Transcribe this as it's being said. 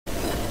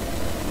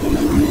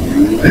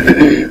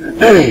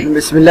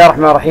بسم الله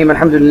الرحمن الرحيم.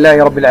 الحمد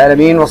لله رب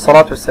العالمين،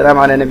 والصلاة والسلام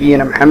على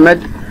نبينا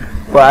محمد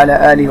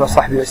وعلى آله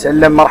وصحبه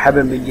وسلم.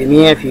 مرحبا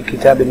بالجميع في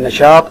كتاب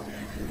النشاط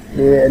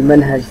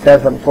للمنهج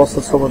الثالث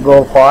المتوسط Super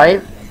Goal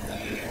 5.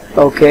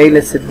 Okay,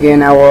 let's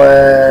begin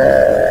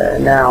our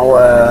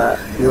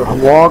your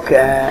homework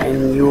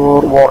in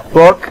your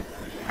workbook,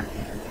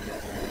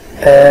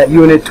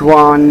 Unit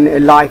 1,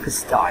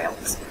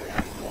 Lifestyles.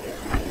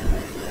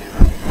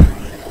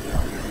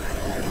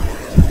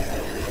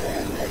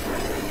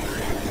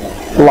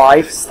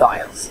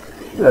 Lifestyles.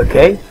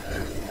 Okay.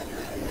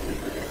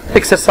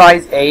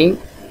 Exercise A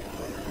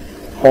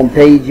on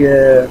page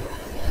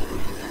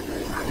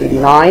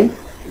 89.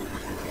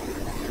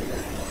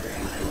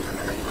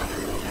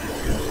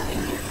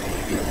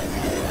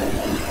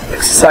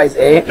 Exercise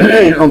A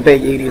on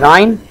page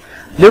 89.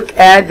 Look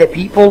at the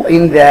people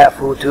in the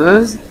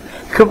photos.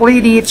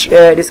 Complete each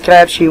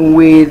description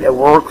with a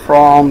work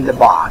from the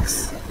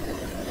box.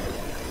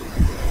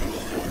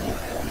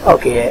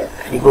 Okay,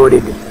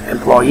 devoted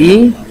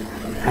employee,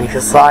 an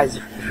exercise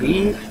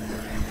freak,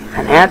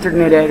 an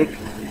internet,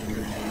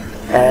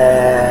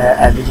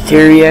 a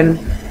vegetarian.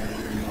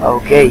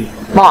 Okay,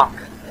 Mark.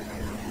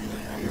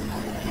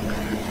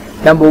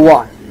 Number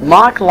 1.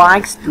 Mark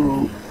likes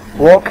to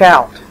work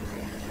out.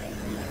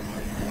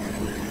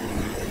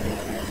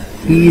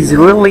 He's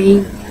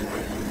really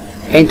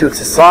into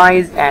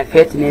exercise and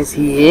fitness.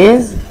 He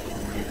is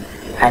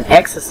an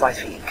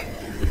exercise freak.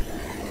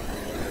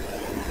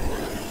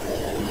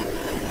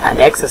 An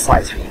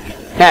exercise freak.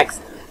 Next.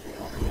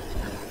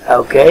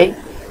 Okay.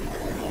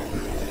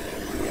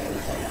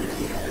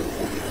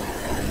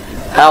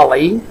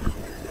 Ali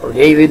or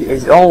David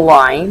is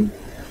online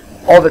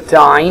all the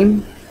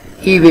time,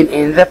 even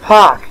in the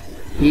park.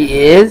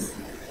 He is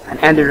an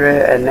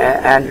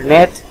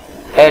internet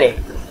addict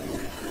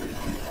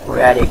or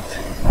addict.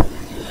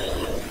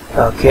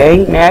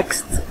 Okay,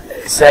 next.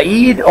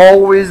 Saeed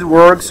always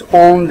works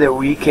on the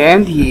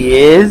weekend. He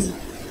is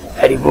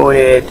a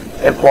devoted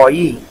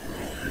employee.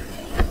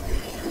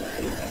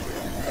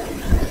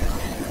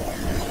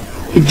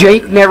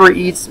 Jake never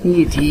eats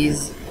meat.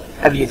 He's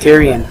a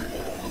vegetarian.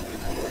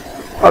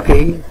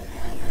 Okay.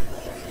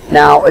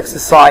 Now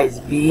exercise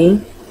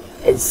B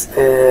is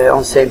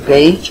on same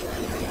page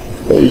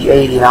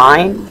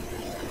 89.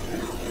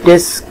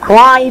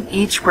 Describe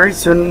each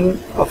person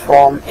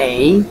from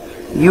A.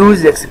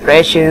 Use the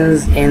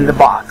expressions in the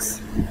box.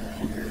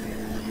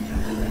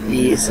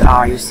 These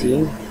are, you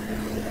see,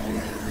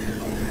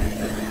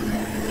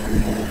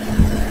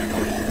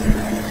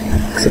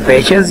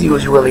 expressions.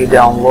 Usually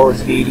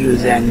downloads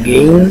videos and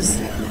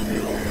games.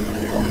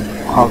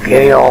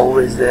 Okay,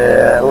 always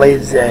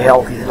lives a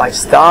healthy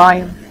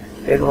lifestyle.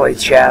 Regularly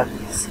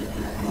chats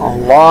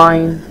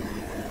online.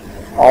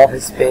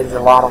 Always spends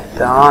a lot of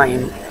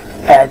time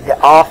at the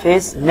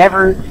office.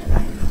 Never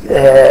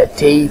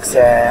takes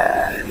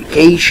a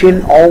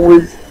vacation.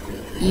 Always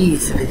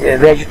eats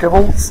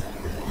vegetables.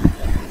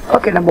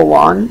 Okay, number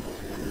 1.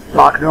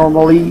 Mark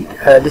normally.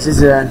 This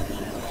is a.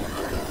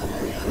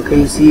 Okay,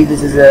 you see,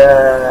 this is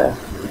an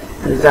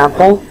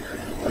example.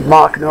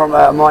 Mark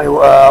normally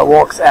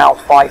works out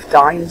 5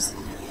 times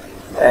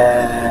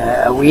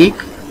a week.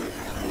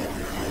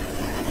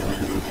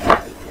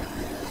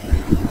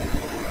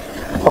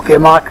 Okay,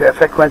 Mark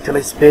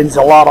frequently spends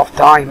a lot of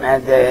time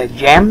at the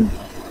gym.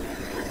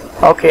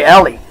 Okay,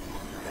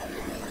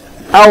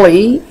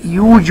 Ali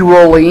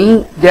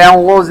usually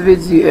downloads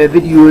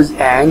videos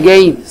and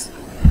games.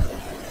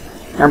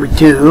 Number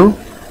 2.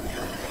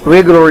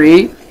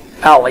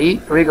 Ali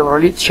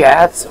regularly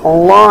chats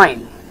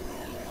online.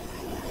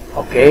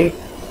 Okay,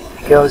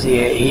 because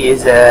he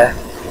is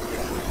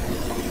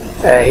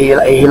he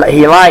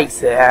likes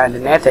the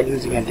internet and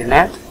using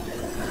internet.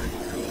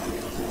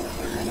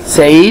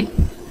 Said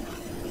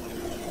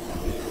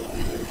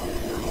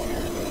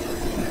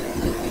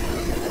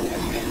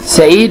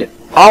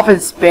often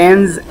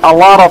spends a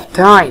lot of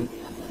time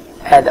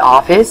at the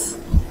office.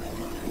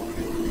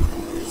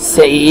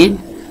 Said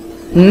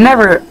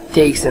never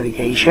takes a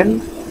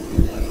vacation.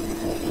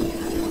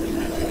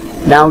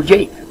 Now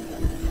Jake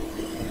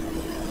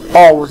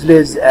always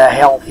lives a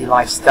healthy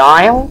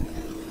lifestyle.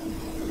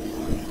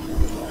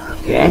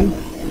 Okay.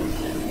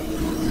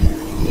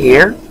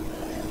 Here.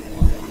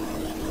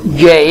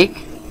 Jake.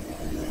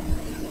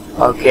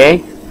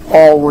 Okay.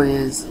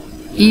 Always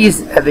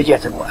eats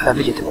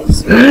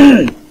vegetables.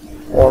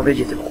 Or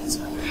vegetables.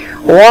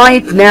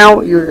 Right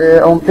now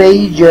you're on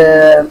page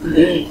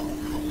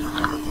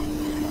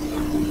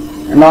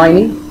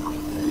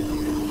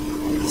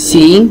 90.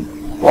 See.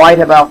 Write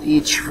about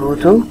each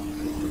photo.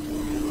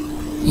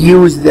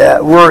 Use the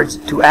words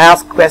to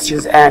ask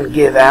questions and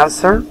give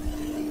answer.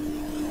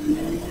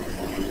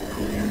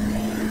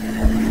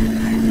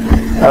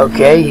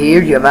 Okay,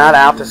 here Jamal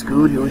after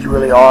school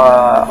usually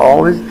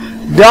always.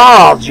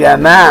 Does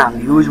Jamal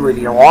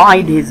usually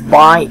ride his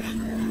bike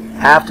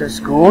after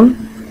school?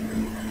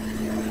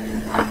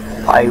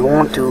 I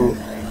want to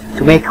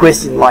make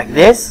questions like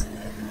this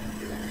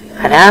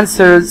and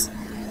answers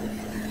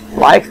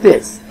like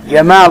this.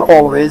 Jamal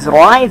always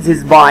rides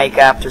his bike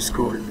after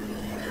school.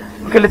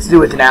 Okay, let's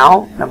do it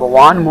now. Number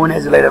 1, Moon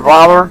has a little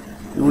brother,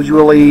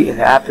 usually in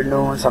the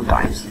afternoon,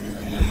 sometimes.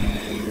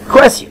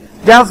 Question: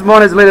 does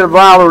Moon's little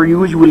brother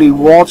usually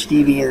watch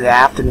TV in the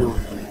afternoon?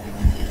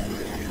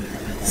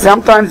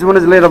 Sometimes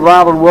Moon's little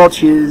brother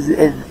watches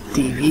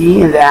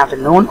TV in the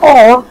afternoon,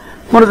 or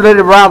Moon's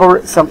little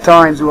brother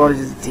sometimes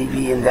watches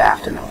TV in the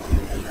afternoon.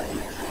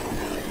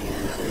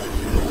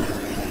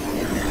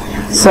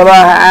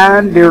 Sabah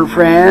and their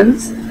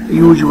friends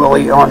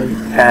usually on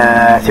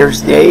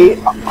Thursday,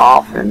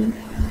 often.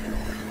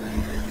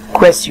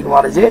 Question: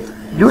 what is it?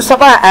 Do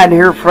Sabah and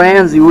her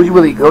friends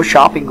usually go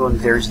shopping on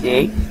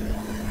Thursday?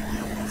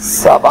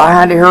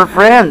 Sabah and her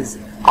friends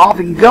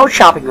often go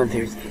shopping on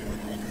Thursday.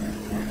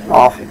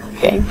 Often,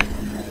 okay?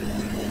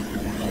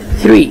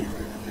 3.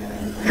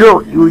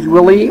 George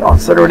usually on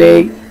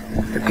Saturday,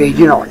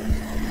 occasionally.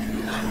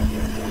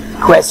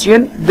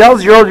 Question: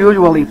 does George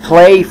usually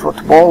play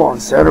football on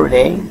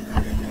Saturday?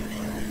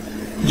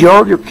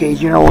 George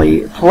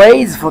occasionally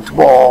plays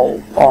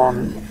football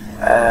on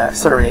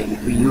Saturday.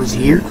 We use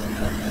here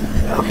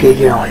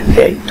occasionally,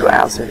 okay, to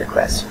answer the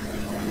question.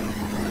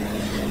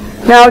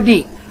 Now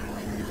D.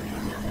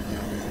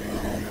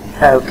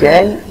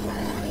 Okay,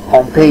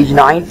 on page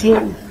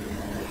 19.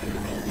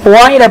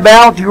 Write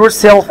about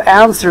yourself.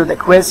 Answer the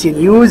question.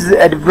 Use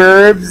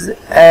adverbs,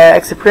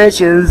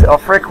 expressions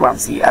of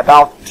frequency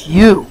about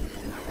you,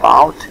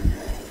 about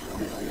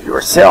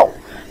yourself.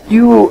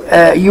 You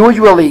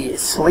usually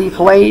sleep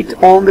late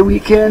on the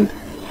weekend.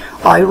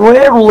 I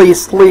rarely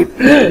sleep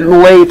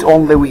late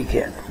on the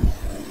weekend.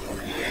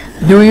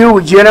 Do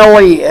you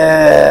generally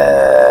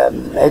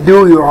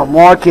do your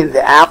homework in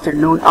the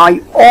afternoon?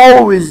 I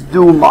always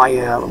do my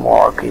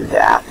homework in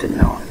the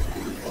afternoon.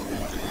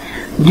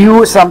 Do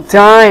you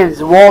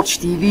sometimes watch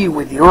TV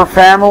with your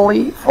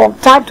family? From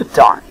time to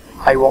time,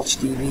 I watch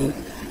TV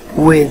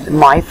with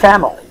my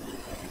family.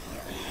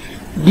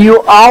 Do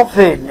you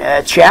often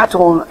chat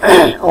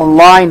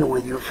online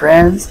with your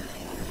friends?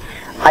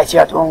 I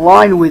chat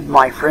online with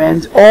my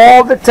friends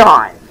all the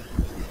time.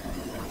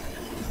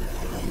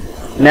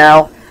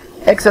 Now,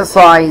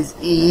 exercise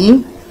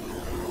E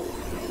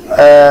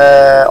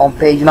on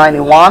page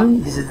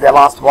 91. This is the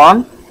last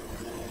one.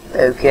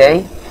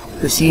 Okay,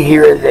 you see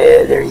here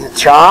there is a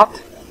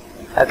chart.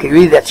 Okay,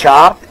 read the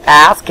chart.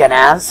 Ask and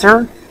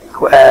answer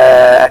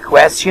a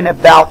question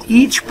about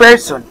each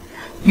person.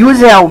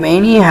 Use how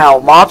many, how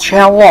much,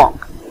 how long.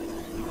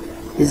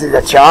 This is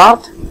the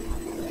chart.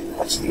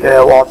 Watch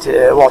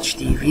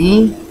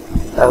TV.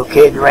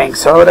 Okay, drink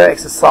soda,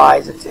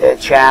 exercise,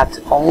 chat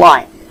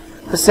online.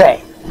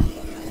 Hussein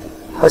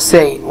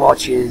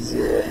watches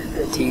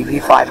TV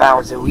 5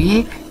 hours a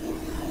week.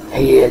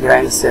 He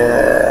drinks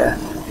a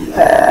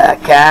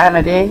can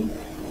a day.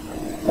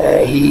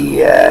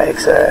 He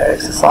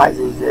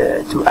exercises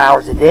 2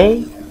 hours a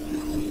day.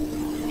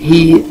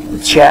 He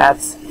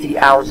chats 3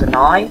 hours a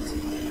night.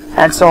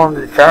 And so on.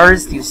 The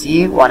first, you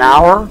see, 1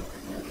 hour.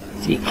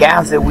 3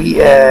 cans a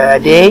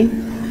day.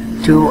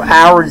 2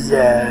 hours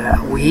a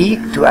week.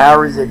 2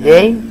 hours a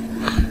day.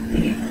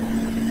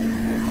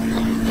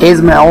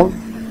 Ismail,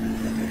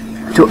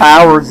 2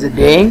 hours a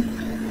day.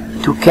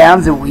 2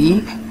 cans a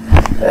week.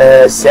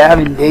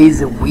 7 days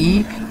a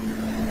week.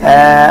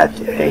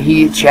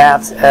 He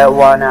chats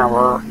 1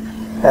 hour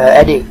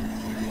a day.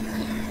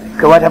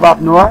 Okay, what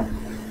about Noah?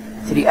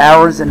 3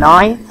 hours a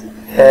night.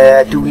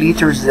 2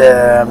 liters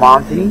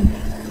monthly,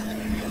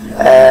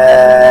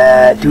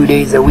 2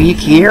 days a week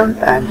here,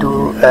 and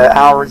 2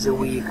 hours a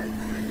week.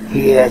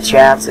 He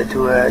chats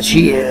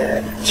she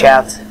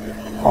chats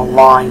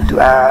online 2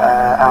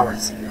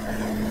 hours.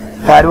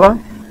 Fadwa,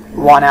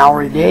 1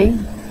 hour a day.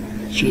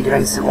 She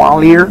drinks 1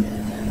 liter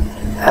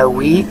a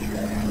week.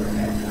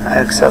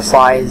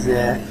 Exercise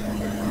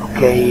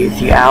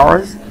 3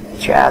 hours.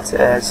 Chats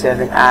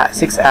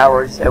 6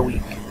 hours a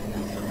week.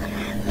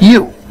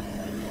 You.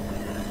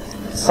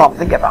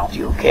 Something about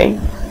you, okay?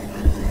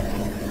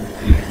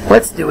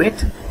 Let's do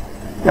it.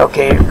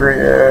 Okay,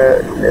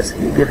 let's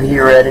give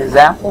here an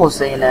example.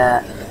 Saying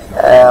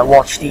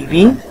watch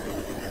TV.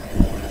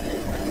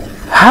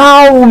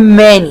 How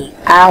many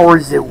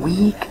hours a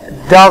week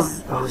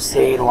does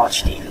Hussein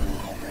watch TV?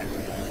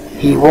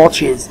 He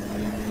watches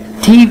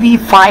TV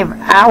 5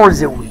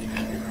 hours a week.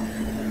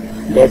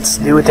 Let's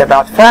do it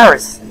about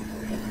Faris.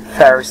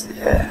 Faris,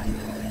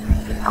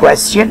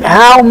 question: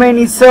 how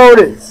many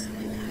sodas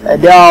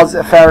does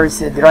Faris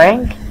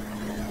drink?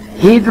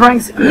 He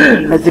drinks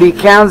 3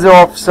 cans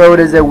of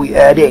sodas a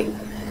day.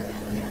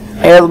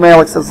 Ismail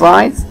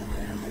exercise.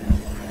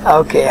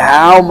 Okay,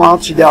 how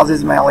much does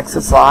Ismail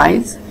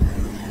exercise?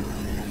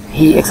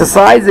 He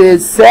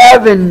exercises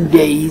 7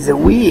 days a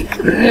week.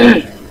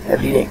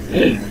 Every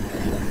day.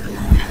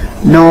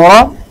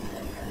 Noah.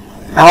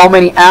 How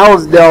many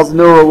hours does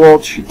Noah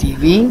watch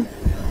TV?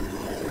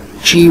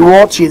 She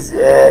watches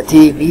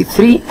TV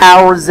 3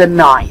 hours a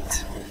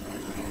night.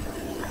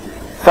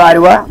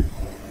 Fadwa,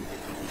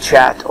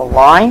 chat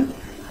online.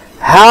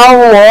 How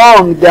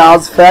long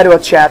does Fadwa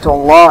chat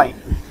online?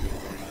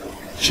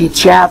 She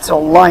chats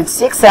online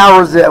 6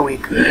 hours a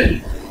week.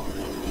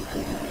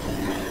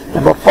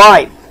 Number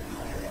 5.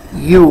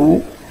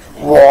 You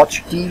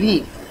watch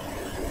TV.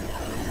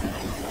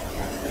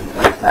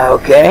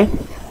 Okay.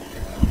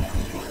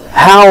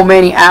 How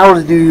many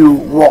hours do you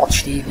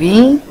watch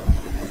TV?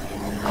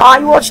 I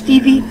watch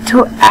TV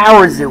 2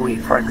 hours a week,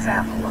 for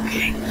example.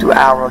 Okay, 2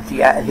 hours,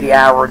 3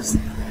 hours.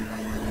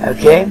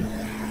 Okay,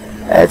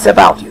 it's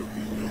about you.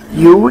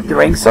 You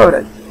drink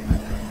soda.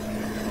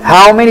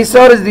 How many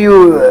sodas do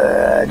you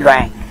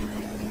drink?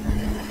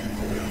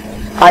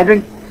 I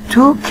drink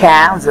 2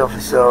 cans of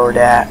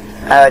soda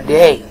a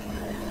day.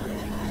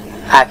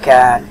 I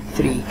can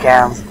 3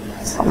 cans.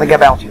 Something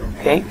about you.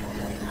 Okay.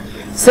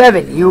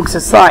 7. You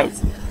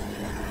exercise.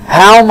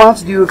 How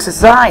much do you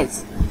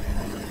exercise?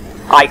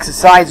 I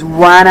exercise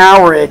 1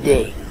 hour a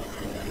day.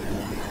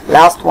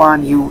 Last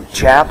one, you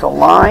chat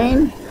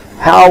online.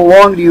 How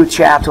long do you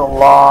chat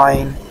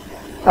online?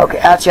 Okay,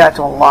 I chat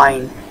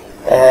online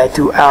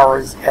 2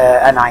 hours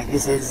a night.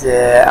 This is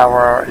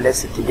our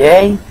lesson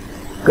today.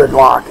 Good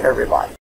luck, everybody.